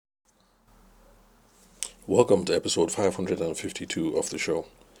Welcome to episode 552 of the show.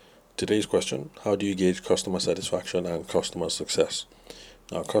 Today's question: how do you gauge customer satisfaction and customer success?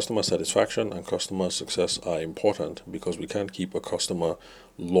 Now, customer satisfaction and customer success are important because we can't keep a customer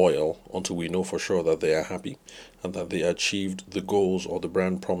loyal until we know for sure that they are happy and that they achieved the goals or the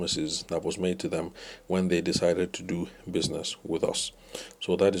brand promises that was made to them when they decided to do business with us.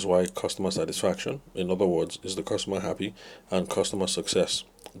 So that is why customer satisfaction, in other words, is the customer happy, and customer success,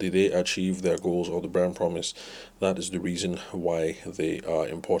 did they achieve their goals or the brand promise? That is the reason why they are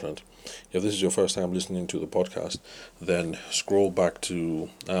important. If this is your first time listening to the podcast, then scroll back to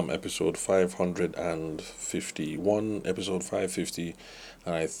episode 551, episode 550,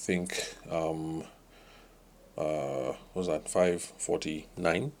 and I think what was that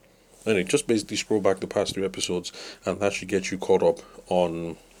 549? Anyway, just basically scroll back the past three episodes, and that should get you caught up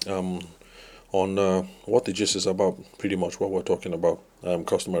on what the gist is about. Pretty much what we're talking about,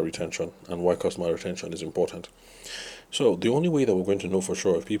 customer retention and why customer retention is important. So the only way that we're going to know for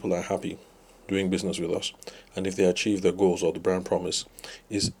sure if people are happy doing business with us and if they achieve their goals or the brand promise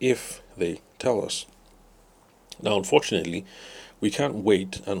is if they tell us. Now, unfortunately, we can't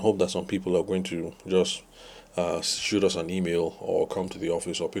wait and hope that some people are going to just shoot us an email or come to the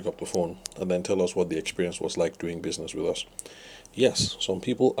office or pick up the phone and then tell us what the experience was like doing business with us. Yes, some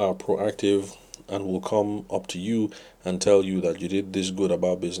people are proactive and will come up to you and tell you that you did this good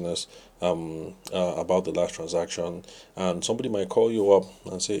about business, about the last transaction, and somebody might call you up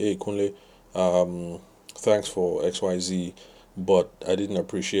and say, "Hey, Kunle, thanks for XYZ, but I didn't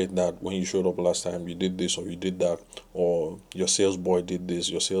appreciate that when you showed up last time. You did this or you did that, or your sales boy did this,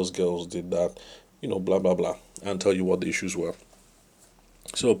 your sales girls did that, blah blah blah," and tell you what the issues were.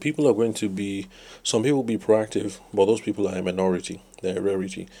 So people are going to be, some people will be proactive, but those people are a minority. They're a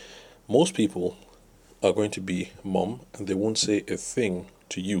rarity. Most people are going to be mum, and they won't say a thing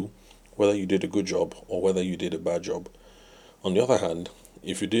to you, whether you did a good job or whether you did a bad job. On the other hand,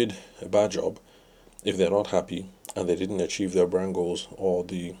 if you did a bad job, if they're not happy and they didn't achieve their brand goals or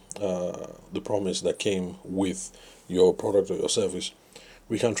the promise that came with your product or your service,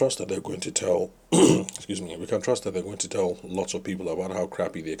 we can trust that they're going to tell excuse me, we can trust that they're going to tell lots of people about how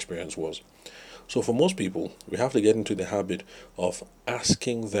crappy the experience was. So for most people, we have to get into the habit of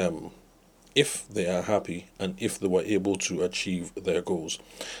asking them if they are happy and if they were able to achieve their goals.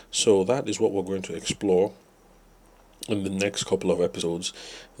 So that is what we're going to explore in the next couple of episodes: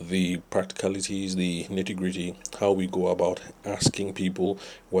 the practicalities, the nitty gritty, how we go about asking people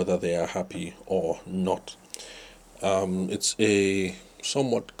whether they are happy or not. It's a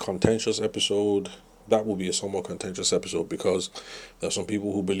somewhat contentious episode. That will be a somewhat contentious episode because there are some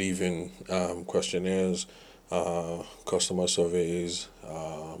people who believe in questionnaires, customer surveys,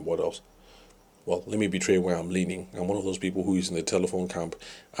 what else? Well, let me betray where I'm leaning. I'm one of those people who is in the telephone camp,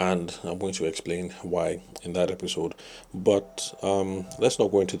 and I'm going to explain why in that episode. But let's not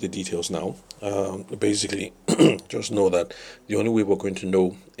go into the details now. Basically, just know that the only way we're going to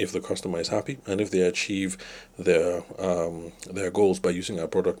know if the customer is happy and if they achieve their goals by using our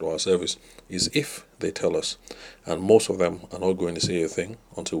product or our service is if they tell us. And most of them are not going to say a thing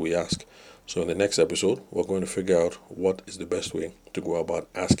until we ask. So in the next episode, we're going to figure out what is the best way to go about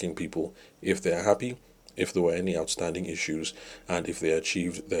asking people if they are happy, if there were any outstanding issues, and if they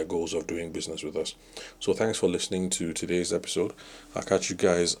achieved their goals of doing business with us. So thanks for listening to today's episode. I'll catch you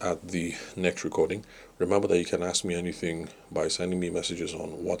guys at the next recording. Remember that you can ask me anything by sending me messages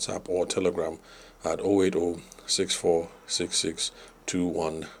on WhatsApp or Telegram at 080 6466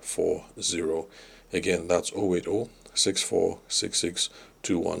 2140. Again, that's 080 6466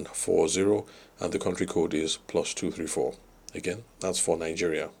 2140, and the country code is +234. Again, that's for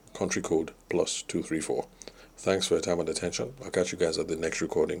Nigeria. Country code +234. Thanks for your time and attention. I'll catch you guys at the next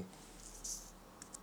recording.